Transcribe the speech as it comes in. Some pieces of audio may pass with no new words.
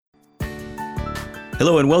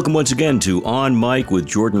Hello and welcome once again to On Mic with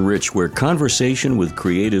Jordan Rich, where conversation with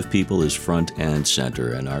creative people is front and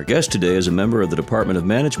center. And our guest today is a member of the Department of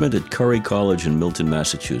Management at Curry College in Milton,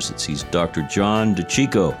 Massachusetts. He's Dr. John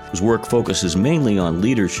DeCicco, whose work focuses mainly on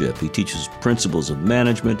leadership. He teaches principles of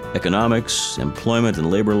management, economics, employment and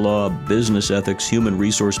labor law, business ethics, human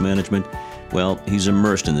resource management. Well, he's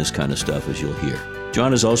immersed in this kind of stuff, as you'll hear.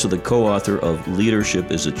 John is also the co-author of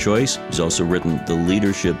Leadership is a Choice. He's also written The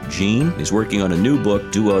Leadership Gene. He's working on a new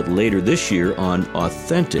book due out later this year on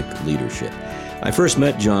authentic leadership. I first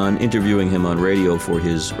met John interviewing him on radio for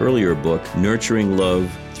his earlier book, Nurturing Love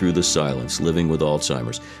Through the Silence, Living with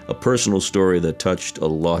Alzheimer's, a personal story that touched a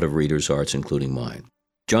lot of readers' hearts, including mine.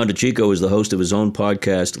 John DeCicco is the host of his own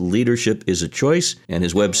podcast, Leadership is a Choice, and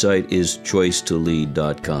his website is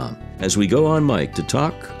choicetolead.com. As we go on mic to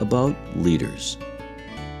talk about leaders.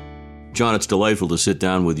 John, it's delightful to sit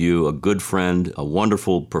down with you, a good friend, a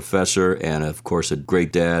wonderful professor, and of course a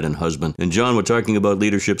great dad and husband. And John, we're talking about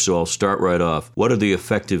leadership, so I'll start right off. What are the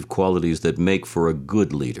effective qualities that make for a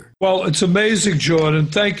good leader? Well, it's amazing, Jordan.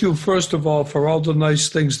 Thank you, first of all, for all the nice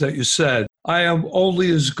things that you said. I am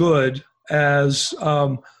only as good as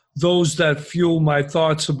those that fuel my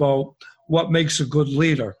thoughts about what makes a good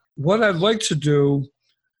leader. What I'd like to do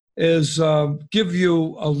is give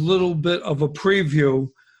you a little bit of a preview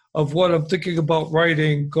of what I'm thinking about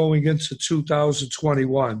writing going into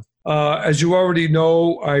 2021. As you already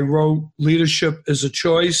know, I wrote Leadership is a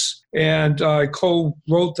Choice, and I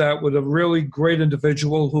co-wrote that with a really great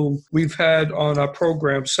individual who we've had on our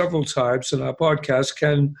program several times in our podcast,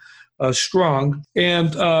 Ken Strong.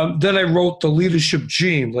 And then I wrote the Leadership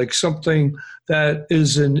Gene, like something that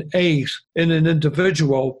is innate in an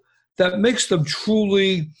individual that makes them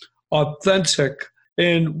truly authentic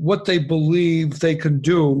in what they believe they can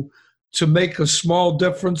do to make a small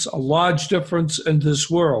difference, a large difference in this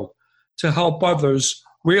world, to help others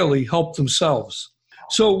really help themselves.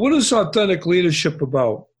 So what is authentic leadership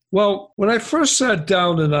about? Well, when I first sat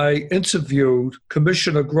down and I interviewed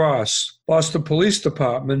Commissioner Gross, Boston Police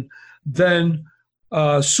Department, then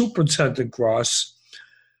Superintendent Gross,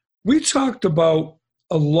 we talked about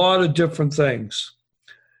a lot of different things.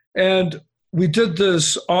 And we did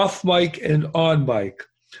this off mic and on mic.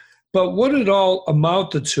 But what it all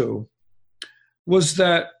amounted to was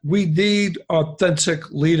that we need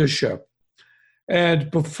authentic leadership.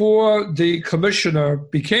 And before the commissioner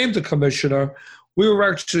became the commissioner, we were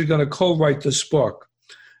actually going to co-write this book.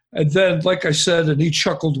 And then, like I said, and he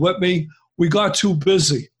chuckled with me, we got too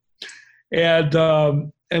busy.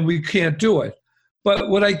 And we can't do it. But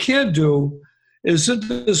what I can do is in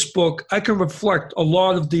this book, I can reflect a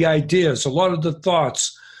lot of the ideas, a lot of the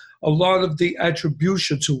thoughts, a lot of the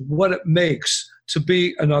attribution to what it makes to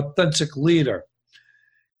be an authentic leader.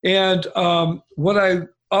 And what I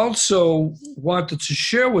also wanted to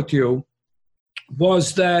share with you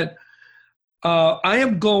was that I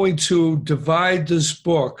am going to divide this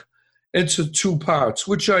book into two parts,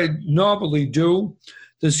 which I normally do.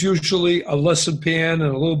 There's usually a lesson plan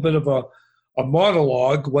and a little bit of a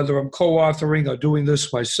monologue, whether I'm co-authoring or doing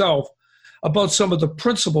this myself, about some of the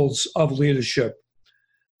principles of leadership.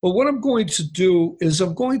 But what I'm going to do is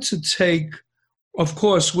I'm going to take, of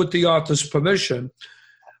course, with the author's permission,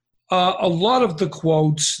 a lot of the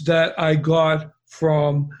quotes that I got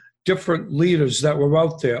from different leaders that were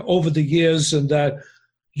out there over the years and that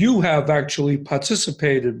you have actually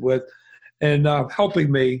participated with and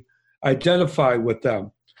helping me identify with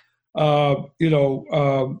them.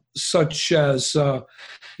 Such as,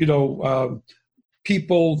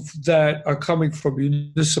 people that are coming from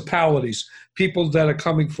municipalities, people that are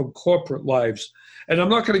coming from corporate lives. And I'm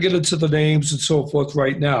not going to get into the names and so forth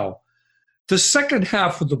right now. The second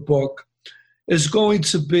half of the book is going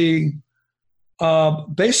to be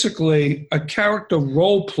basically a character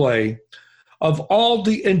role play of all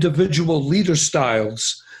the individual leader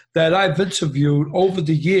styles that I've interviewed over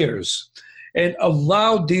the years and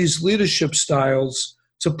allowed these leadership styles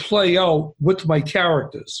to play out with my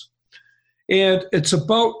characters. And it's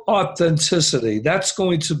about authenticity. That's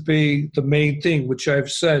going to be the main thing, which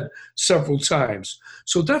I've said several times.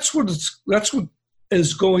 So that's what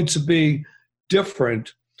is going to be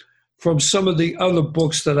different from some of the other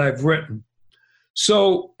books that I've written.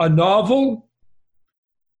 So a novel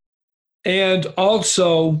and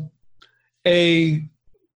also a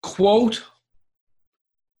quote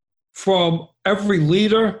from every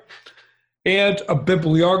leader and a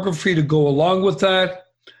bibliography to go along with that,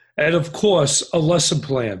 and of course, a lesson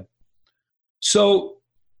plan. So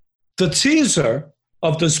the teaser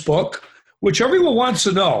of this book, which everyone wants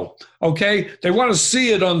to know, okay? They want to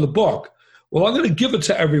see it on the book. Well, I'm going to give it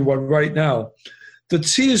to everyone right now. The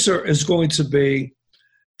teaser is going to be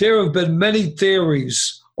there have been many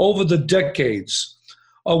theories over the decades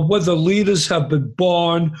of whether leaders have been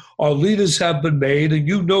born or leaders have been made. And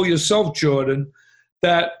you know yourself, Jordan,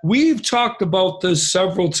 that we've talked about this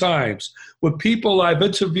several times with people I've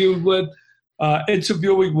interviewed with,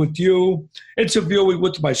 interviewing with you, interviewing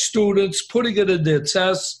with my students, putting it in their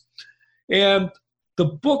tests. And the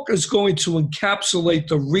book is going to encapsulate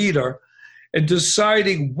the reader in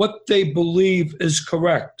deciding what they believe is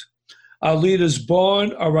correct. Are leaders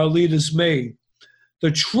born or are leaders made?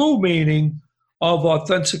 The true meaning of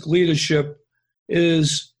authentic leadership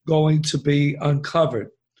is going to be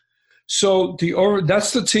uncovered. So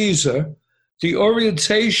that's the teaser. The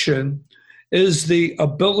orientation is the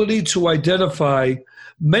ability to identify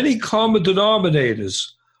many common denominators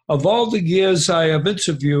of all the years I have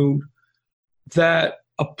interviewed that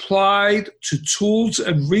applied to tools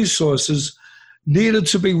and resources needed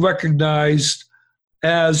to be recognized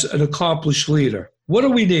as an accomplished leader. What do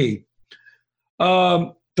we need?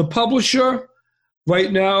 The publisher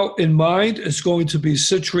right now in mind is going to be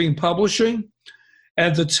Citrine Publishing,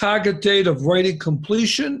 and the target date of writing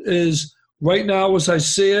completion is right now, as I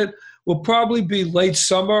see it, will probably be late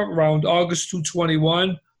summer, around August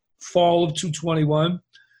 2021, fall of 2021,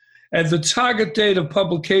 and the target date of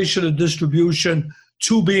publication and distribution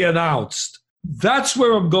to be announced. That's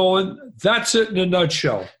where I'm going. That's it in a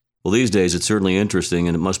nutshell. Well, these days it's certainly interesting,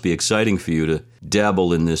 and it must be exciting for you to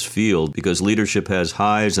dabble in this field because leadership has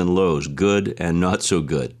highs and lows, good and not so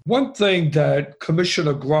good. One thing that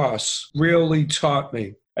Commissioner Gross really taught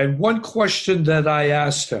me, and one question that I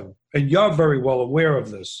asked him, and you're very well aware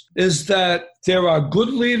of this, is that there are good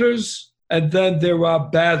leaders and then there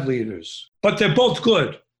are bad leaders, but they're both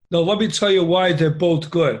good. Now, let me tell you why they're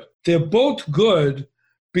both good. They're both good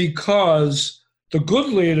because the good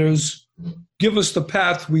leaders give us the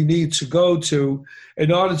path we need to go to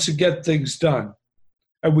in order to get things done.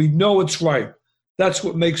 And we know it's right. That's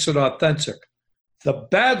what makes it authentic. The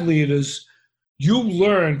bad leaders, you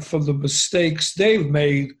learn from the mistakes they've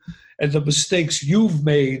made and the mistakes you've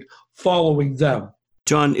made following them.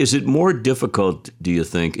 John, is it more difficult, do you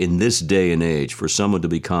think, in this day and age for someone to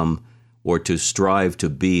become or to strive to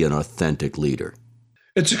be an authentic leader?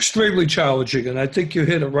 It's extremely challenging, and I think you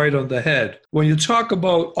hit it right on the head. When you talk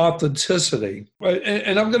about authenticity,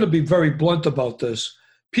 and I'm going to be very blunt about this,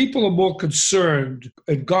 people are more concerned,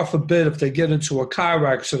 and God forbid if they get into a car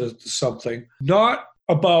accident or something, not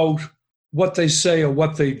about what they say or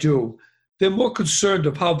what they do. They're more concerned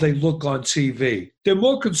of how they look on TV. They're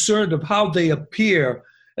more concerned of how they appear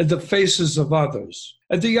in the faces of others.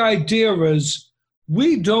 And the idea is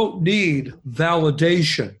we don't need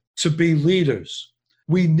validation to be leaders.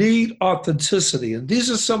 We need authenticity. And these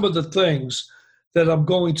are some of the things that I'm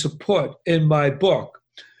going to put in my book.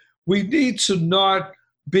 We need to not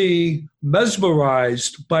be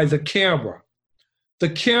mesmerized by the camera. The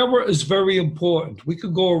camera is very important. We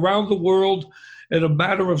can go around the world in a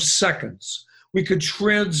matter of seconds. We could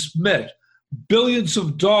transmit billions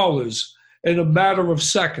of dollars in a matter of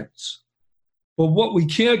seconds. But what we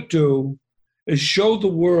can't do is show the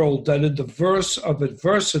world that in the verse of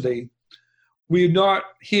adversity, we're not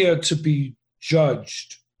here to be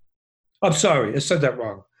judged. I'm sorry, I said that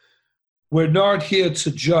wrong. We're not here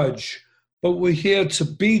to judge, but we're here to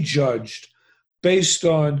be judged based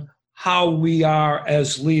on how we are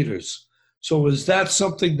as leaders. So is that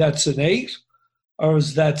something that's innate, or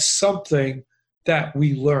is that something that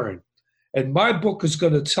we learn? And my book is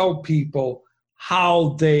going to tell people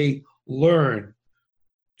how they learn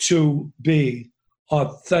to be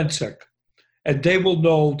authentic. And they will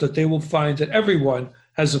know that they will find that everyone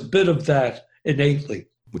has a bit of that innately.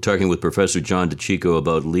 We're talking with Professor John DeCicco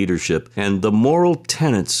about leadership and the moral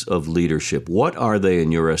tenets of leadership. What are they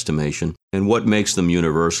in your estimation, and what makes them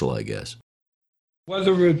universal, I guess?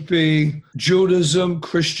 Whether it be Judaism,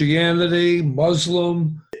 Christianity,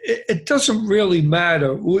 Muslim, it doesn't really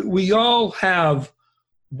matter. We all have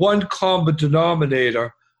one common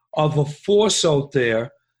denominator of a force out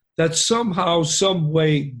there that somehow, some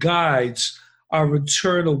way guides our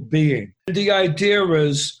internal being. The idea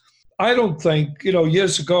is, I don't think,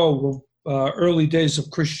 years ago, early days of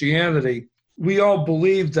Christianity, we all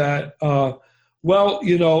believed that,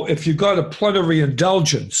 if you got a plenary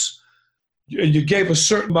indulgence and you gave a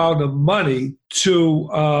certain amount of money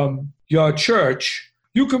to your church,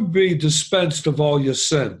 you can be dispensed of all your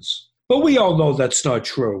sins. But we all know that's not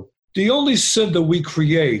true. The only sin that we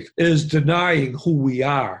create is denying who we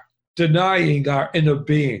are, denying our inner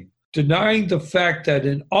being, denying the fact that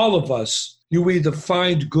in all of us, you either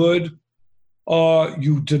find good or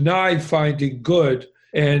you deny finding good,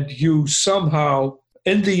 and you somehow,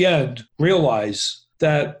 in the end, realize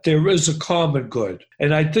that there is a common good.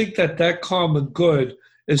 And I think that common good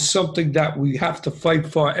is something that we have to fight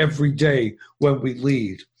for every day when we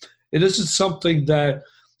lead. It isn't something that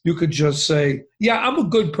you could just say, yeah, I'm a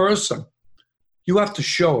good person. You have to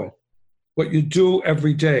show it, what you do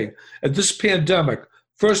every day. And this pandemic,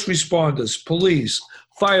 first responders, police,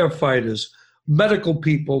 firefighters, medical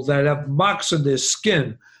people that have marks on their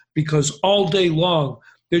skin because all day long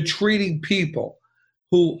they're treating people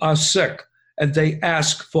who are sick and they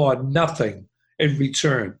ask for nothing in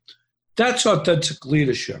return. That's authentic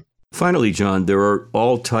leadership. Finally, John, there are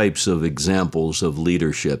all types of examples of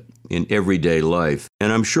leadership in everyday life,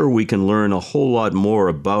 and I'm sure we can learn a whole lot more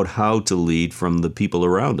about how to lead from the people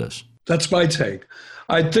around us. That's my take.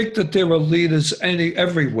 I think that there are leaders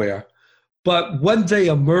everywhere, but when they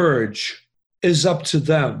emerge is up to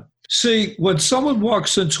them. See, when someone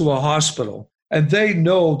walks into a hospital and they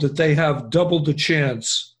know that they have double the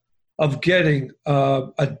chance of getting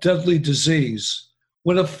a deadly disease,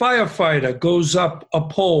 when a firefighter goes up a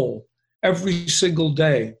pole every single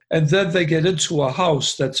day, and then they get into a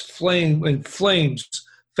house that's in flames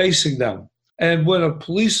facing them, and when a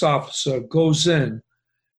police officer goes in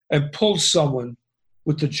and pulls someone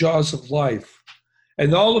with the jaws of life,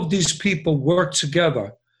 and all of these people work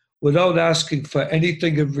together without asking for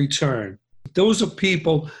anything in return, those are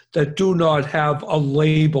people that do not have a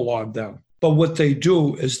label on them. But what they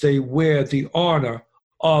do is they wear the honor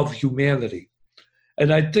of humanity.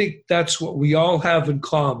 And I think that's what we all have in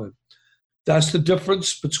common. That's the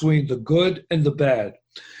difference between the good and the bad.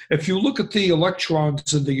 If you look at the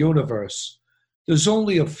electrons in the universe, there's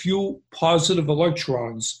only a few positive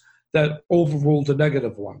electrons that overrule the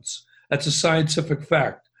negative ones. That's a scientific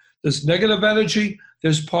fact. There's negative energy,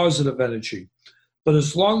 there's positive energy. But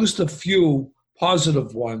as long as the few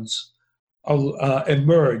positive ones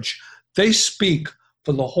emerge, they speak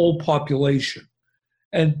for the whole population.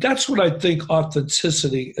 And that's what I think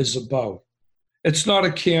authenticity is about. It's not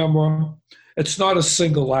a camera. It's not a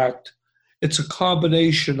single act. It's a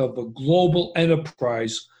combination of a global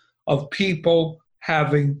enterprise of people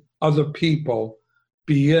having other people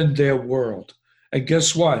be in their world. And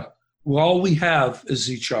guess what? Well, all we have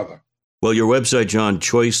is each other. Well, your website, John,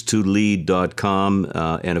 choice2lead.com,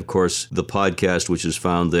 and of course, the podcast, which is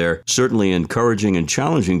found there, certainly encouraging and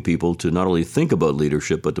challenging people to not only think about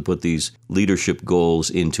leadership, but to put these leadership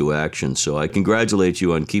goals into action. So I congratulate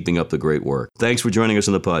you on keeping up the great work. Thanks for joining us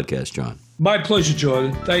on the podcast, John. My pleasure,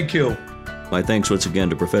 Jordan. Thank you. My thanks once again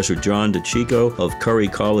to Professor John DeCicco of Curry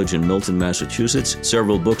College in Milton, Massachusetts.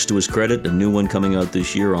 Several books to his credit, a new one coming out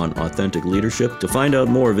this year on authentic leadership. To find out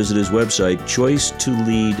more, visit his website,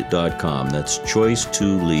 choice2lead.com. That's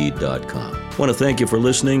choice2lead.com. I want to thank you for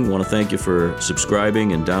listening. I want to thank you for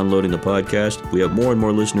subscribing and downloading the podcast. We have more and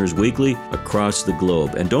more listeners weekly across the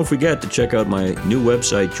globe. And don't forget to check out my new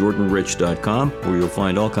website, jordanrich.com, where you'll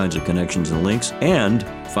find all kinds of connections and links, and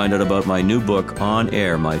find out about my new book, On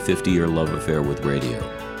Air, My 50-Year Love Affair with Radio.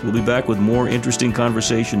 We'll be back with more interesting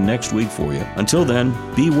conversation next week for you. Until then,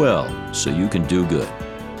 be well so you can do good.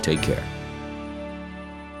 Take care.